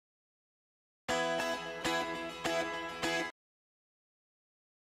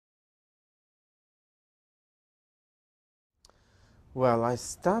Well, I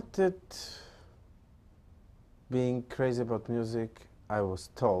started being crazy about music, I was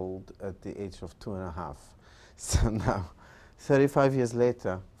told, at the age of 2.5. So now, 35 years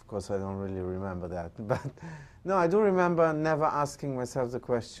later, of course I don't really remember that, but no, I do remember never asking myself the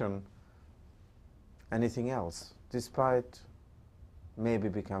question, anything else, despite maybe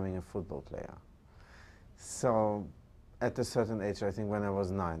becoming a football player. So at a certain age, I think when I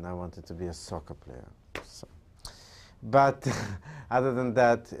was 9, I wanted to be a soccer player. So. But other than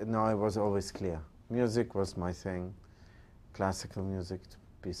that, no, it was always clear. Music was my thing, classical music to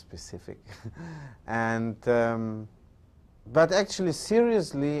be specific. And but actually,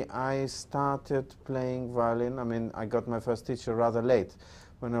 seriously, I started playing violin. I mean, I got my first teacher rather late,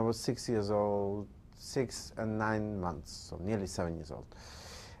 when I was 6 years old, 6 and 9 months, so nearly 7 years old.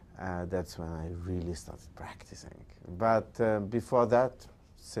 That's when I really started practicing. But before that,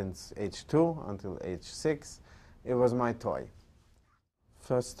 since age 2 until age 6, it was my toy.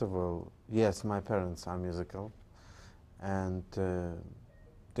 First of all, yes, my parents are musical. And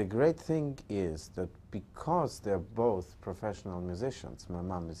the great thing is that because they're both professional musicians, my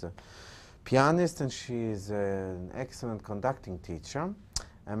mom is a pianist and she is an excellent conducting teacher,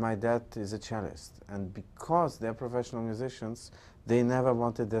 and my dad is a cellist. And because they're professional musicians, they never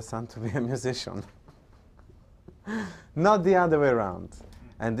wanted their son to be a musician. Not the other way around.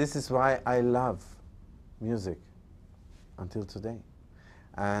 And this is why I love music until today.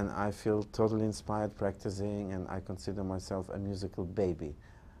 And I feel totally inspired practicing, and I consider myself a musical baby,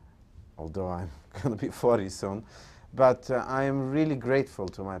 although I'm going to be 40 soon. But I am really grateful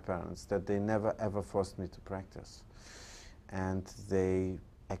to my parents that they never ever forced me to practice. And they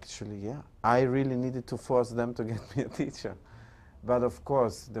actually, yeah, I really needed to force them to get me a teacher. But of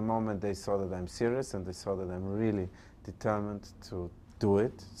course, the moment they saw that I'm serious and they saw that I'm really determined to do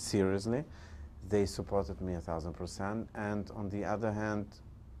it seriously, they supported me 1,000%. And on the other hand,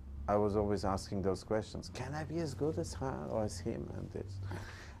 I was always asking those questions. Can I be as good as her or as him?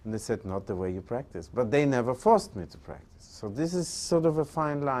 And they said, not the way you practice. But they never forced me to practice. So this is sort of a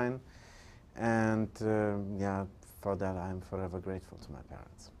fine line. And yeah, for that I'm forever grateful to my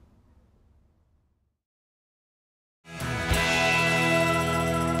parents.